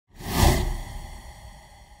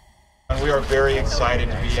We are very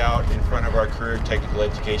excited to be out in front of our Career Technical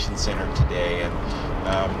Education Center today,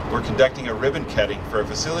 and we're conducting a ribbon cutting for a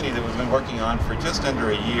facility that we've been working on for just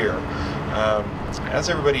under a year. As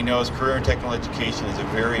everybody knows, career and technical education is a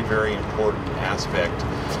very, very important aspect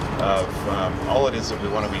of all it is that we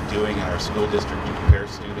want to be doing in our school district to prepare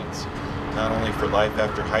students not only for life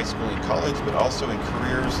after high school and college, but also in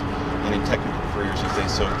careers and in technical careers if they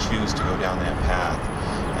so choose to go down that path.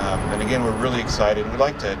 And again, we're really excited. We'd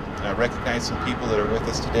like to recognize some people that are with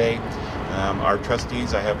us today. Our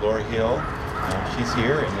trustees, I have Laura Hill, she's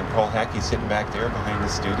here, and then Paul Hackey sitting back there behind the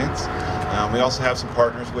students. We also have some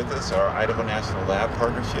partners with us, our Idaho National Lab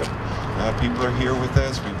Partnership. People are here with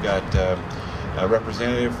us. We've got a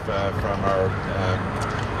representative from our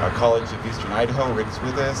College of Eastern Idaho, Rick's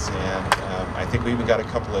with us, and I think we even got a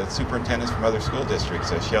couple of superintendents from other school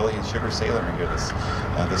districts. Shelley and Sugar Salem are here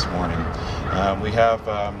this morning. We have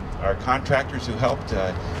our contractors who helped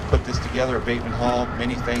put this together at Bateman Hall.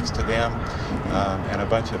 Many thanks to them, and a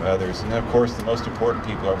bunch of others. And of course, the most important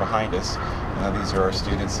people are behind us. These are our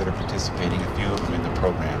students that are participating, a few of them in the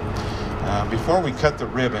program. Before we cut the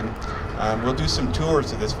ribbon, we'll do some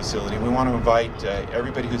tours of this facility. We want to invite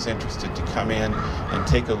everybody who's interested to come in and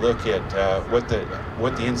take a look at what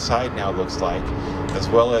the inside now looks like, as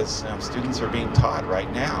well as students are being taught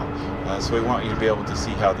right now. So we want you to be able to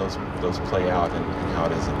see how those play out and how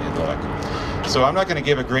it is that they look. So I'm not going to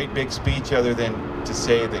give a great big speech other than to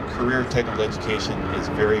say that career technical education is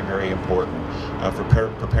very, very important for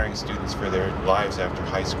preparing students for their lives after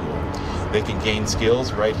high school. They can gain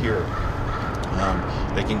skills right here.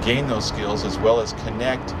 They can gain those skills as well as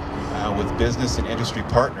connect with business and industry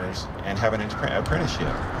partners and have an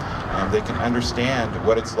apprenticeship. They can understand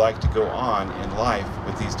what it's like to go on in life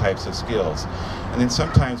with these types of skills. And then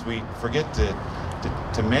sometimes we forget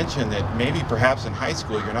to mention that maybe perhaps in high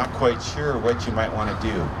school you're not quite sure what you might want to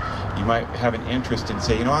do. You might have an interest in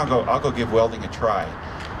say, you know, I'll go give welding a try.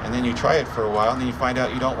 And then you try it for a while and then you find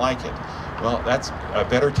out you don't like it. Well, that's a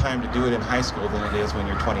better time to do it in high school than it is when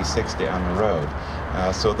you're 26 down the road.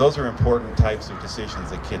 So those are important types of decisions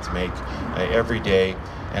that kids make every day,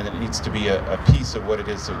 and it needs to be a piece of what it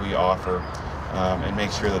is that we offer and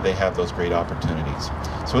make sure that they have those great opportunities.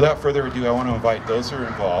 So without further ado, I want to invite those who are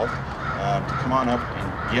involved to come on up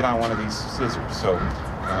and get on one of these scissors. So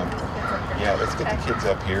yeah, let's get the kids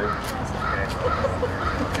up here.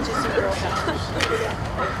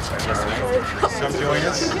 Come join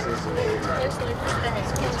us. All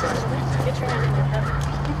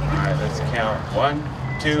right, let's count. 1,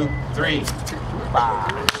 2, 3.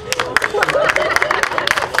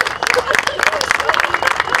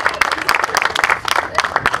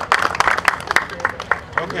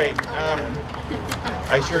 Okay,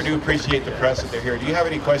 I sure do appreciate the press that they're here. Do you have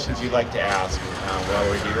any questions you'd like to ask while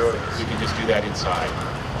we're here? We can just do that inside.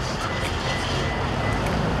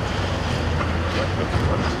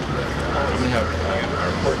 We have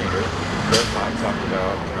our coordinator, Beverly Hott, talk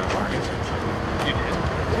about our internship. You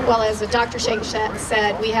did. Well, as Dr. Shank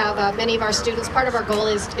said, we have many of our students. Part of our goal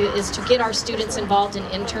is to get our students involved in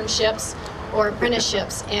internships or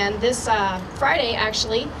apprenticeships. And this Friday,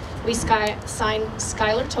 actually, we signed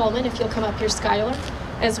Skylar Tolman, if you'll come up here, Skylar,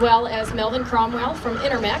 as well as Melvin Cromwell from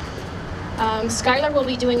Intermec. Skylar will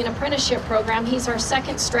be doing an apprenticeship program. He's our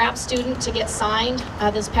second STRAP student to get signed.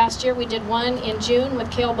 This past year we did one in June with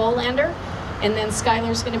Cale Bolander, and then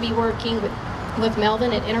Skylar's going to be working with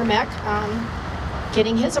Melvin at Intermec,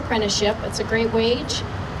 getting his apprenticeship. It's a great wage.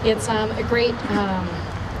 It's a great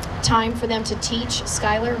time for them to teach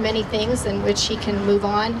Skylar many things in which he can move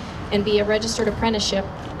on and be a registered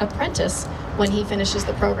apprentice when he finishes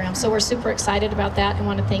the program. So we're super excited about that and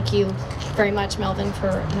want to thank you very much, Melvin,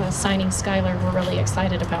 for signing Skylar. We're really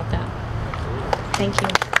excited about that. Thank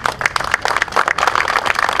you.